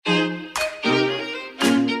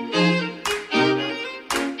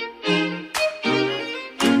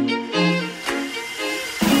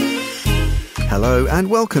Hello and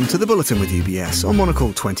welcome to the Bulletin with UBS on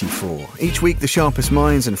Monocle 24. Each week the sharpest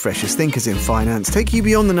minds and freshest thinkers in finance take you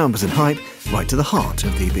beyond the numbers and hype, right to the heart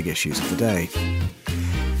of the big issues of the day.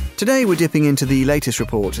 Today we're dipping into the latest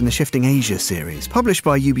report in the Shifting Asia series, published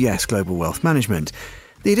by UBS Global Wealth Management.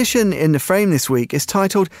 The edition in the frame this week is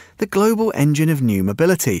titled The Global Engine of New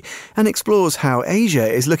Mobility and explores how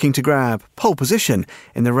Asia is looking to grab pole position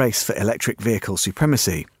in the race for electric vehicle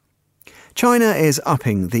supremacy. China is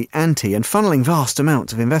upping the ante and funneling vast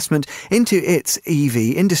amounts of investment into its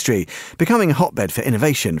EV industry, becoming a hotbed for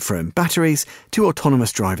innovation from batteries to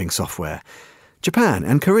autonomous driving software. Japan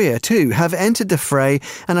and Korea, too, have entered the fray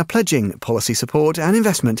and are pledging policy support and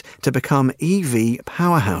investment to become EV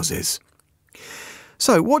powerhouses.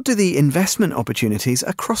 So, what do the investment opportunities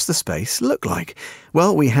across the space look like?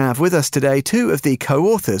 Well, we have with us today two of the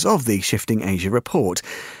co-authors of the Shifting Asia report.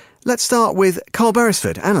 Let's start with Carl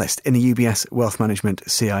Beresford, analyst in the UBS Wealth Management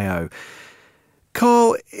CIO.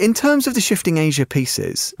 Carl, in terms of the Shifting Asia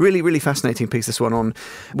pieces, really fascinating piece, this one on,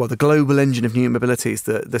 the global engine of new mobility is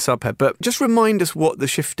the subhead, but just remind us what the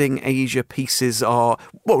Shifting Asia pieces are.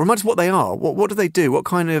 Remind us what they are. What do they do? What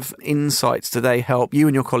kind of insights do they help you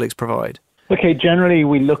and your colleagues provide? Okay, generally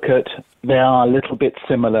we look at, they are a little bit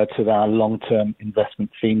similar to our long-term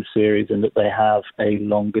investment theme series in that they have a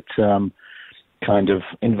longer-term kind of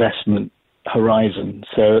investment horizon.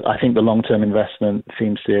 So I think the long-term investment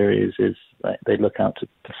theme series is, they look out to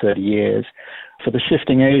 30 years. For the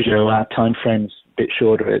Shifting Asia, our time frame's a bit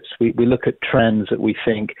shorter. We look at trends that we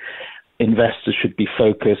think investors should be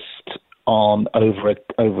focused on over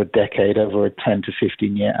a decade, over a 10 to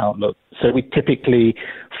 15-year outlook. So we typically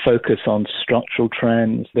focus on structural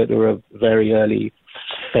trends that are a very early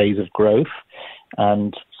phase of growth,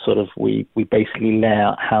 and sort of we basically lay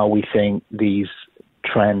out how we think these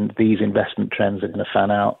investment trends are going to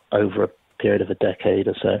fan out over a period of a decade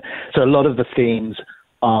or so. So a lot of the themes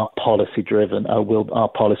are policy driven.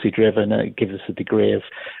 It gives us a degree of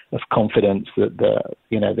confidence that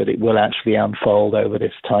that it will actually unfold over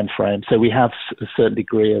this time frame. So we have a certain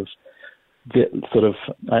degree of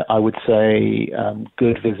I would say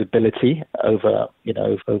good visibility over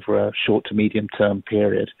a short to medium term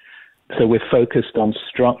period. So we're focused on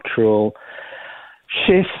structural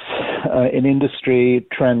shifts in industry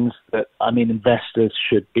trends that investors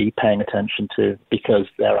should be paying attention to, because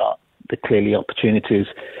there are clearly opportunities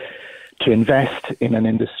to invest in an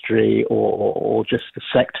industry or just a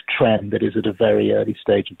sector trend that is at a very early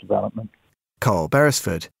stage of development. Carl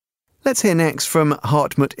Beresford. Let's hear next from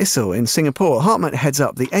Hartmut Issel in Singapore. Hartmut heads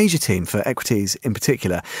up the Asia team for equities in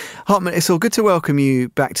particular. Hartmut Issel, good to welcome you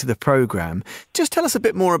back to the programme. Just tell us a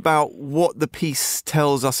bit more about what the piece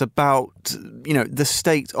tells us about, the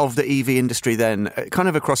state of the EV industry then, kind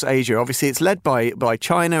of across Asia. Obviously, it's led by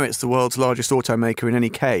China. It's the world's largest automaker in any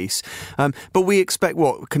case. But we expect,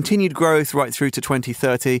 continued growth right through to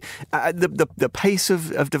 2030. The pace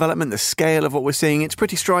of development, the scale of what we're seeing, it's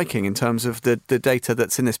pretty striking in terms of the data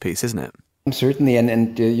that's in this piece, isn't it? Certainly,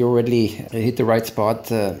 and you already hit the right spot.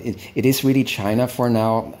 It is really China for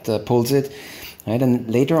now that pulls it. Right? And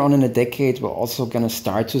later on in the decade, we're also going to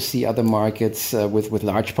start to see other markets with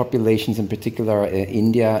large populations, in particular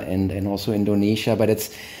India and also Indonesia. But it's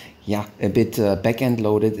a bit back-end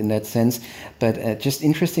loaded in that sense. But just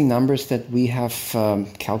interesting numbers that we have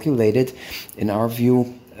calculated in our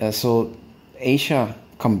view. So Asia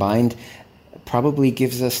combined probably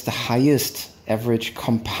gives us the highest average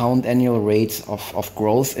compound annual rates of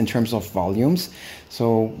growth in terms of volumes.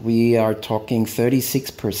 So we are talking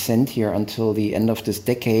 36% here until the end of this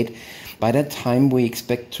decade. By that time, we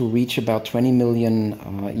expect to reach about 20 million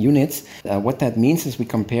units. What that means is we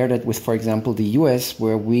compare that with, for example, the US,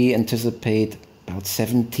 where we anticipate about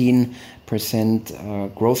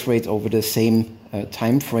 17% growth rate over the same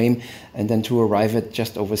time frame, and then to arrive at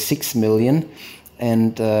just over 6 million.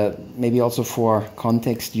 And maybe also for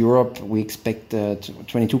context, Europe, we expect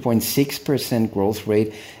 22.6% growth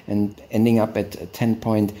rate and ending up at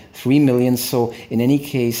 10.3 million. So in any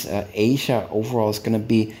case, Asia overall is going to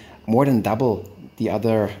be more than double the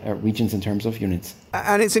other regions in terms of units.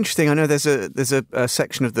 And it's interesting, I know there's a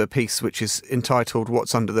section of the piece which is entitled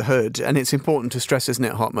What's Under the Hood, and it's important to stress, isn't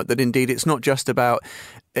it, Hartmut, that indeed it's not just about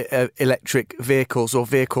electric vehicles or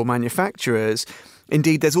vehicle manufacturers.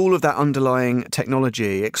 Indeed, there's all of that underlying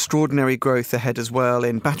technology, extraordinary growth ahead as well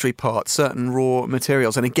in battery parts, certain raw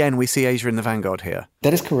materials. And again, we see Asia in the vanguard here.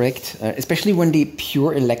 That is correct, especially when the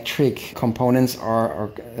pure electric components are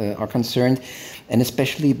concerned, and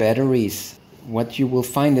especially batteries. What you will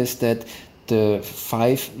find is that the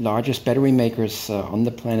 5 largest battery makers on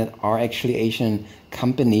the planet are actually Asian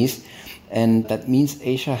companies. And that means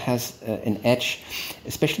Asia has an edge.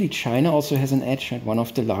 Especially China also has an edge. Right? One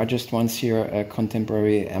of the largest ones here,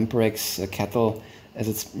 contemporary Amperex, Cattle, as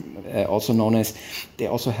it's also known as, they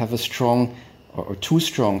also have a strong, or two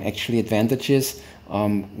strong actually, advantages.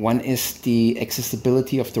 One is the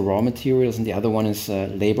accessibility of the raw materials, and the other one is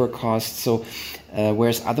labor costs. So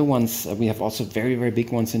whereas other ones, we have also very, very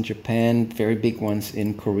big ones in Japan, very big ones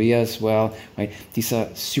in Korea as well. Right? These are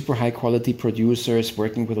super high quality producers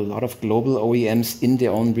working with a lot of global OEMs in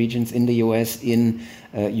their own regions, in the US, in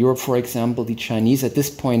Europe, for example. The Chinese, at this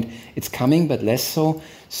point, it's coming, but less so.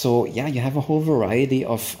 So yeah, you have a whole variety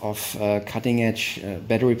of cutting-edge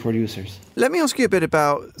battery producers. Let me ask you a bit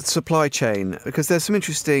about supply chain, because there's some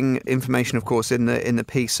interesting information, of course, in the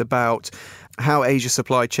piece about how Asia's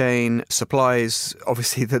supply chain supplies,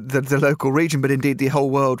 obviously, the local region, but indeed the whole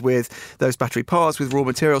world with those battery parts, with raw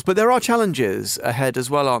materials. But there are challenges ahead as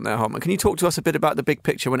well, aren't there, Hartmut? Can you talk to us a bit about the big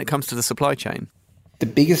picture when it comes to the supply chain? The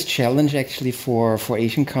biggest challenge actually for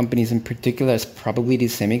Asian companies in particular is probably the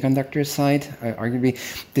semiconductor side. Arguably,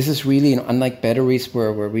 this is really, unlike batteries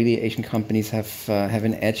where really Asian companies have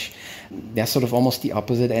an edge, they're sort of almost the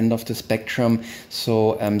opposite end of the spectrum.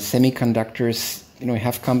 So semiconductors, you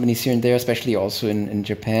have companies here and there, especially also in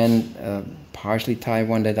Japan, partially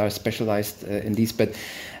Taiwan, that are specialized in these. But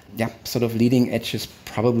yeah, sort of leading edge is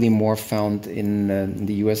probably more found in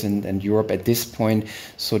the US and Europe at this point.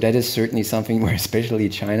 So that is certainly something where especially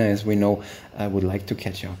China, as we know, would like to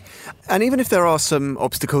catch up. And even if there are some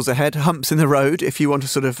obstacles ahead, humps in the road, if you want a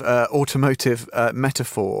sort of automotive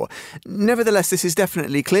metaphor, nevertheless, this is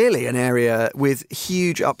definitely clearly an area with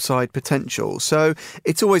huge upside potential. So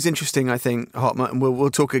it's always interesting, I think, Hartmut, and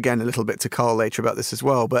we'll talk again a little bit to Carl later about this as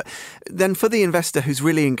well. But then for the investor who's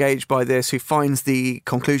really engaged by this, who finds the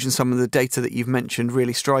conclusion, some of the data that you've mentioned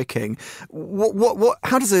really striking,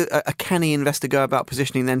 how does a canny investor go about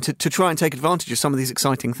positioning then to try and take advantage of some of these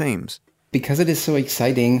exciting themes? Because it is so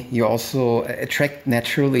exciting, you also attract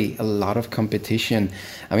naturally a lot of competition.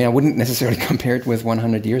 I mean, I wouldn't necessarily compare it with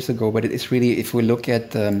 100 years ago, but it is really, if we look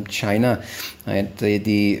at China, right,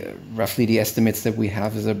 roughly the estimates that we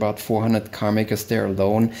have is about 400 car makers there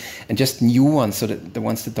alone, and just new ones, so that the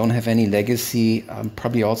ones that don't have any legacy,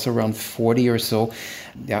 probably also around 40 or so.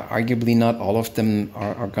 Yeah, arguably not all of them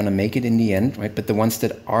are going to make it in the end, right? But the ones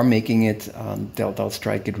that are making it, they'll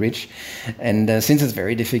strike it rich. And since it's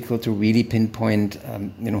very difficult to really pinpoint,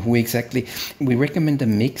 who exactly, we recommend a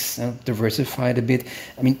mix, diversified a bit.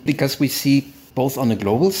 I mean, because we see both on the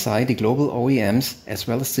global side, the global OEMs, as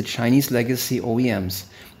well as the Chinese legacy OEMs,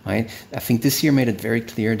 right? I think this year made it very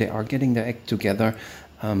clear they are getting their act together,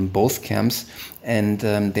 both camps, and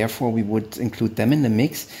therefore we would include them in the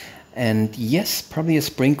mix. And yes, probably a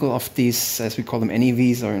sprinkle of these, as we call them,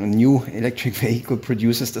 NEVs, or new electric vehicle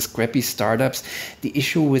producers, the scrappy startups. The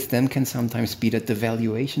issue with them can sometimes be that the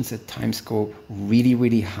valuations at times go really,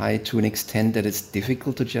 really high to an extent that it's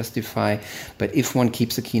difficult to justify. But if one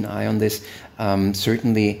keeps a keen eye on this,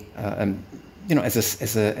 certainly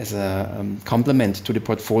as a complement to the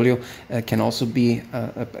portfolio can also be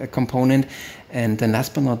a component. And then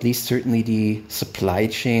last but not least, certainly the supply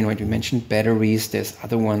chain, right? We mentioned batteries. There's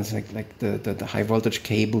other ones like the high voltage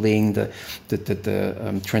cabling,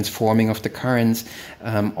 the transforming of the currents.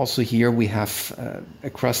 Also here we have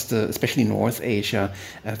across especially North Asia,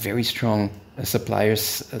 very strong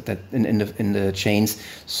suppliers that in the chains.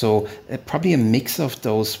 So probably a mix of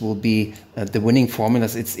those will be the winning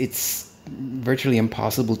formulas. It's virtually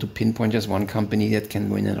impossible to pinpoint just one company that can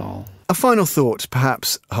win it all. A final thought,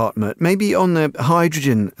 perhaps, Hartmut, maybe on the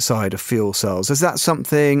hydrogen side of fuel cells. Is that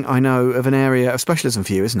something, I know, of an area of specialism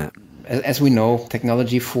for you, isn't it? As we know,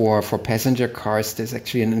 technology for passenger cars, there's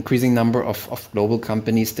actually an increasing number of global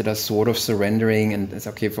companies that are sort of surrendering, and it's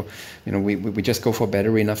okay for, we just go for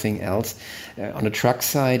battery, nothing else. On the truck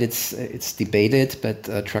side, it's debated,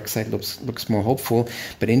 but truck side looks more hopeful.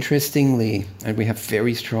 But interestingly, and we have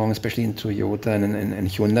very strong, especially in Toyota and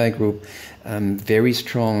Hyundai Group, very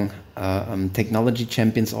strong technology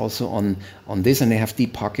champions also on this, and they have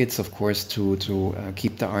deep pockets, of course, to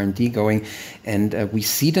keep the R&D going. And we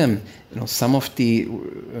see them, some of the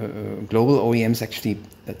global OEMs actually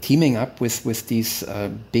teaming up with these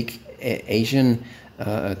big Asian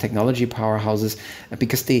technology powerhouses,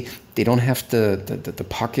 because they don't have the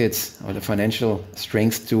pockets or the financial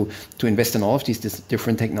strength to invest in all of these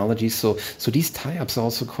different technologies. So these tie-ups are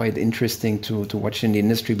also quite interesting to watch in the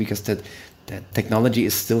industry, because that technology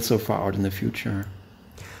is still so far out in the future.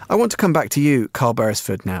 I want to come back to you, Carl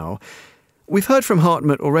Beresford, now. We've heard from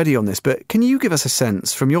Hartmut already on this, but can you give us a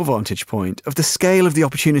sense, from your vantage point, of the scale of the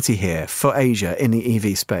opportunity here for Asia in the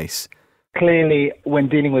EV space? Clearly, when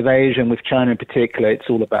dealing with Asia and with China in particular, it's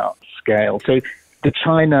all about scale. So the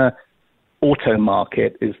China auto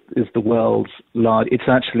market is the world's it's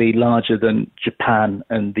actually larger than Japan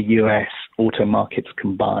and the US auto markets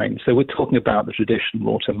combined. So we're talking about the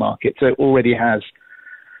traditional auto market. So it already has,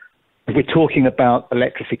 if we're talking about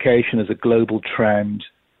electrification as a global trend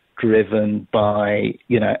driven by,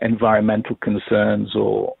 environmental concerns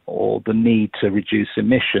or the need to reduce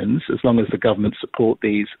emissions, as long as the government support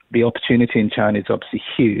these, the opportunity in China is obviously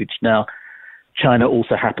huge. Now, China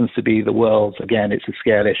also happens to be the world's, again, it's a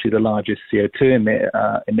scale issue, the largest CO2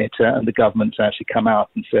 emitter, and the government's actually come out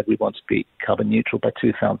and said we want to be carbon neutral by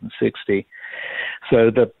 2060.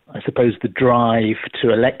 So I suppose the drive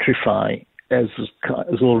to electrify has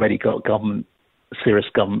already got serious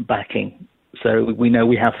government backing. So we know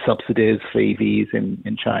we have subsidies for EVs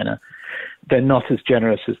in China. They're not as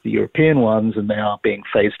generous as the European ones, and they are being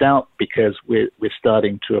phased out because we're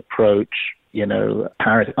starting to approach,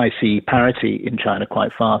 ICE parity in China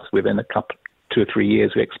quite fast. Within 2 or 3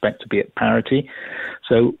 years, we expect to be at parity.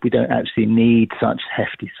 So we don't actually need such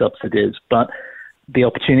hefty subsidies. But the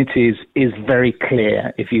opportunity is very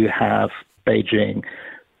clear if you have Beijing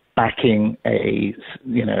backing a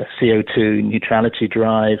CO2 neutrality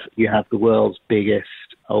drive. You have the world's biggest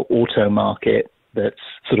auto market that's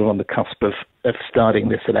sort of on the cusp of starting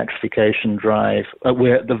this electrification drive.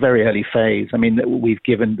 We're at the very early phase. I mean, we've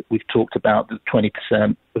talked about the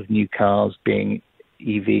 20% of new cars being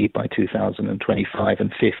EV by 2025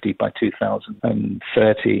 and 50 by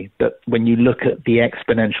 2030. But when you look at the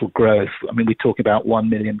exponential growth, I mean, we talk about 1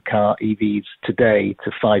 million car EVs today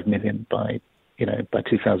to 5 million by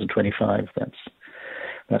 2025.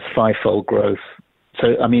 That's fivefold growth.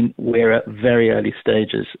 So, I mean, we're at very early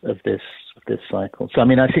stages of this cycle. So, I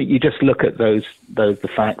mean, I think you just look at the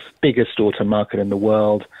facts. Biggest auto market in the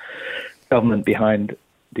world, government behind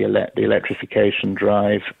the electrification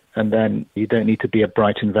drive, and then you don't need to be a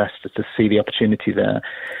bright investor to see the opportunity there.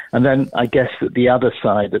 And then I guess that the other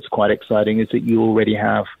side that's quite exciting is that you already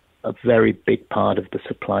have a very big part of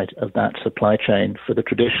that supply chain for the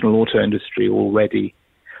traditional auto industry already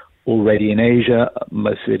in Asia.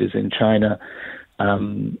 Most of it is in China,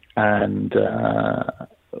 for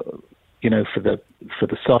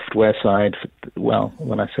the software side.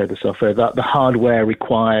 When I say the software, the hardware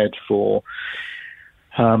required for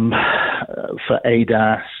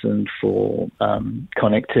ADAS and for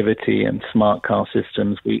connectivity and smart car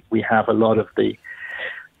systems, we have a lot of the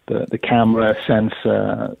camera,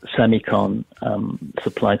 sensor, semicon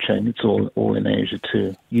supply chain. It's all in Asia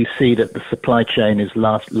too. You see that the supply chain is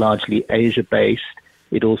largely Asia-based.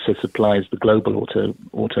 It also supplies the global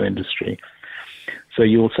auto industry. So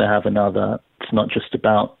you also have it's not just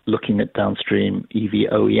about looking at downstream EV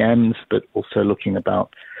OEMs, but also looking at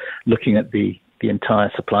the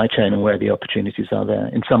entire supply chain and where the opportunities are there.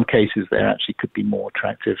 In some cases, there actually could be more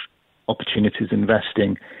attractive opportunities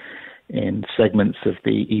investing in segments of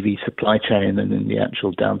the EV supply chain than in the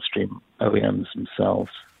actual downstream OEMs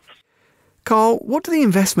themselves. Carl, what do the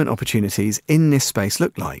investment opportunities in this space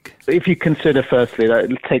look like? If you consider, firstly, that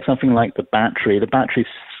take something like the batteries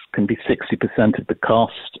can be 60% of the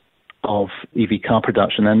cost of EV car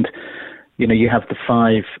production. And, you have the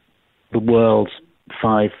world's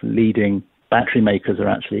 5 leading battery makers are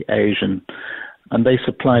actually Asian, and they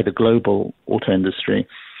supply the global auto industry.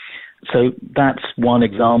 So that's one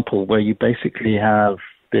example where you basically have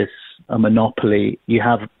a monopoly. You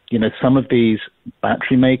have, some of these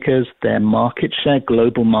battery makers, their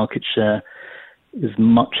global market share is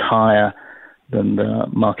much higher than the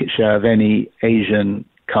market share of any Asian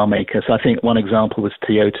car maker. So I think one example was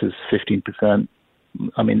Toyota's 15%.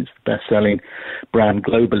 I mean, it's the best-selling brand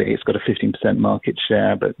globally. It's got a 15% market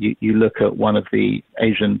share, but you look at one of the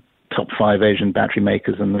top 5 Asian battery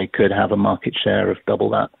makers, and they could have a market share of double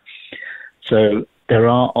that. So there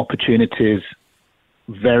are opportunities,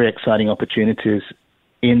 very exciting opportunities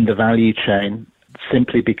in the value chain,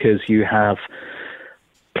 simply because you have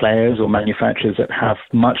players or manufacturers that have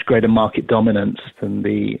much greater market dominance than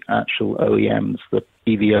the actual OEMs, the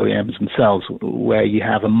EV OEMs themselves, where you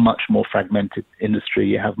have a much more fragmented industry.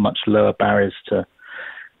 You have much lower barriers to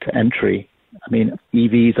entry. I mean,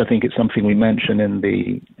 EVs, I think it's something we mentioned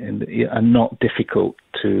are not difficult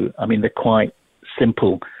they're quite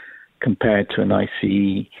simple compared to an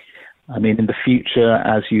ICE. I mean, in the future,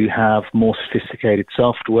 as you have more sophisticated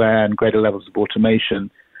software and greater levels of automation,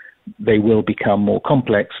 they will become more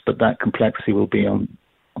complex, but that complexity will be on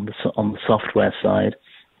the software side.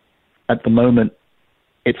 At the moment,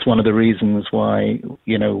 it's one of the reasons why,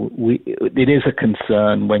 it is a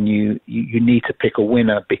concern when you need to pick a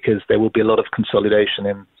winner, because there will be a lot of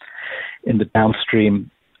consolidation in the downstream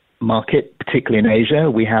market, particularly in Asia.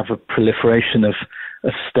 We have a proliferation of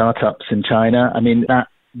startups in China. I mean,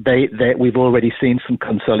 we've already seen some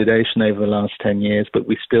consolidation over the last 10 years, but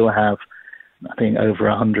we still have, I think, over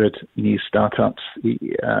 100 new startups,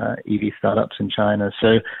 EV startups in China.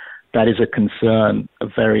 So that is a concern, a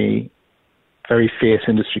very, very fierce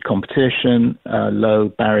industry competition, low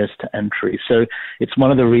barriers to entry. So it's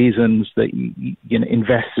one of the reasons that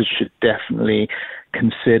investors should definitely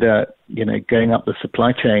consider, going up the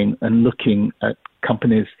supply chain and looking at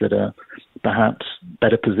companies that are perhaps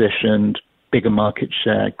better positioned, bigger market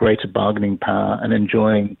share, greater bargaining power, and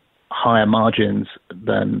enjoying higher margins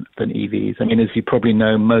than EVs. I mean, as you probably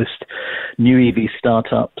know, most new EV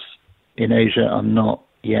startups in Asia are not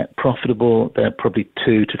yet profitable. They're probably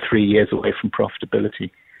 2 to 3 years away from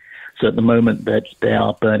profitability. So at the moment, they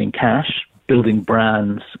are burning cash, building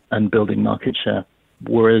brands, and building market share.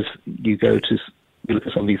 Whereas you look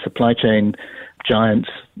at some of these supply chain giants,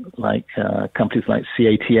 like companies like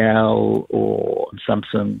CATL or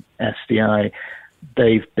Samsung SDI,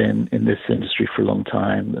 they've been in this industry for a long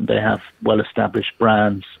time, and they have well-established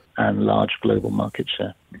brands and large global market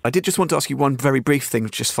share. I did just want to ask you one very brief thing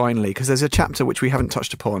just finally, because there's a chapter which we haven't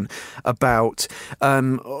touched upon about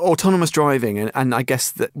autonomous driving and I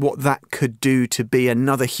guess that what that could do to be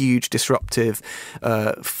another huge disruptive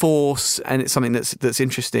force, and it's something that's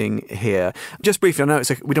interesting here. Just briefly, I know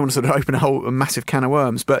we don't want to sort of open a massive can of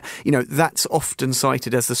worms, but that's often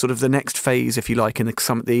cited as the sort of the next phase, if you like, in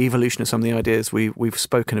the evolution of some of the ideas we've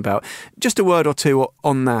spoken about. Just a word or two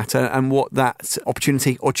on that and what that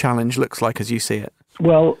opportunity or challenge looks like as you see it.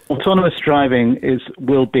 Well, autonomous driving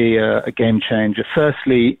will be a game changer.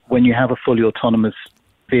 Firstly, when you have a fully autonomous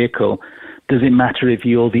vehicle, does it matter if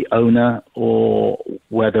you're the owner or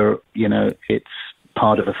whether, it's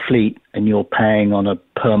part of a fleet and you're paying on a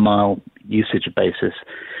per mile usage basis?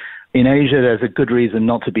 In Asia, there's a good reason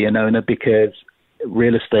not to be an owner because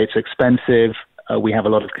real estate's expensive. We have a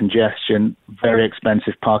lot of congestion, very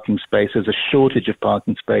expensive parking space. There's a shortage of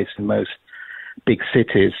parking space in most big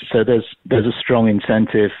cities. So there's a strong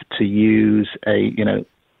incentive to use an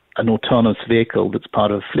autonomous vehicle that's part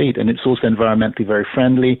of a fleet. And it's also environmentally very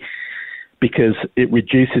friendly because it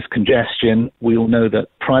reduces congestion. We all know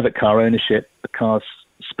that private car ownership, the car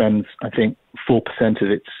spends, I think, 4% of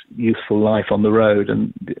its useful life on the road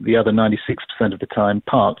and the other 96% of the time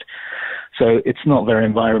parked. So it's not very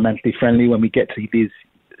environmentally friendly. When we get to these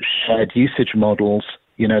shared usage models,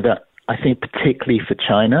 that I think particularly for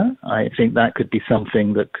China, I think that could be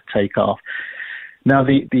something that could take off. Now,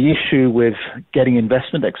 the issue with getting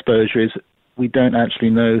investment exposure is we don't actually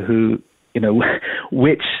know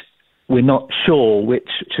which we're not sure which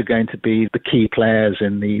are going to be the key players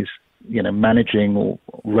in these, managing or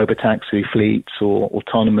robotaxi fleets or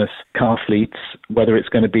autonomous car fleets, whether it's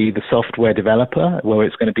going to be the software developer, whether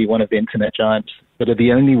it's going to be one of the internet giants that are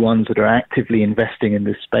the only ones that are actively investing in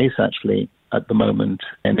this space actually at the moment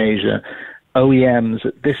in Asia. OEMs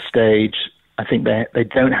at this stage, I think they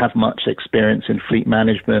don't have much experience in fleet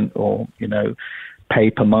management or, pay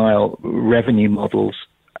per mile revenue models.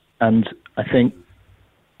 And I think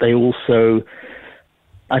that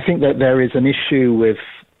there is an issue with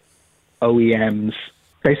OEMs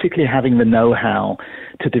basically having the know-how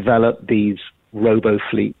to develop these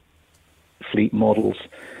fleet models.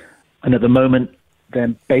 And at the moment,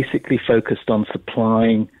 they're basically focused on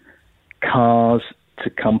supplying cars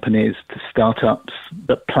to companies, to startups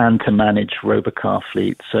that plan to manage robocar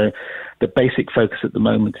fleets. So the basic focus at the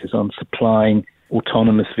moment is on supplying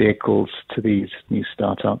autonomous vehicles to these new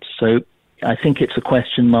startups. So I think it's a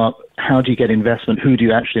question mark. How do you get investment? Who do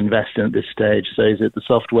you actually invest in at this stage? So is it the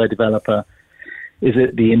software developer? Is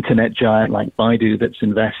it the internet giant like Baidu that's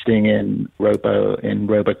investing in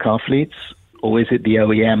robocar fleets? Or is it the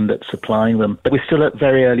OEM that's supplying them? But we're still at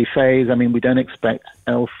very early phase. I mean, we don't expect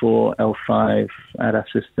L4, L5 ADAS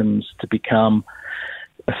systems to become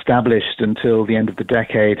established until the end of the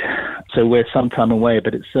decade. So we're some time away,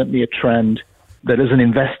 but it's certainly a trend that as an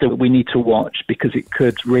investor we need to watch because it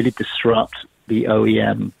could really disrupt the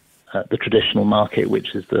OEM, the traditional market,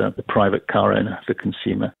 which is the private car owner, the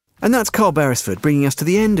consumer. And that's Carl Beresford bringing us to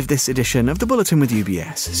the end of this edition of The Bulletin with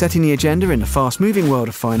UBS, setting the agenda in the fast-moving world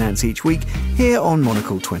of finance each week here on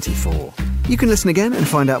Monocle 24. You can listen again and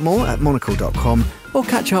find out more at monocle.com or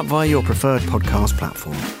catch up via your preferred podcast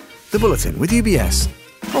platform. The Bulletin with UBS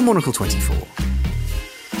on Monocle 24.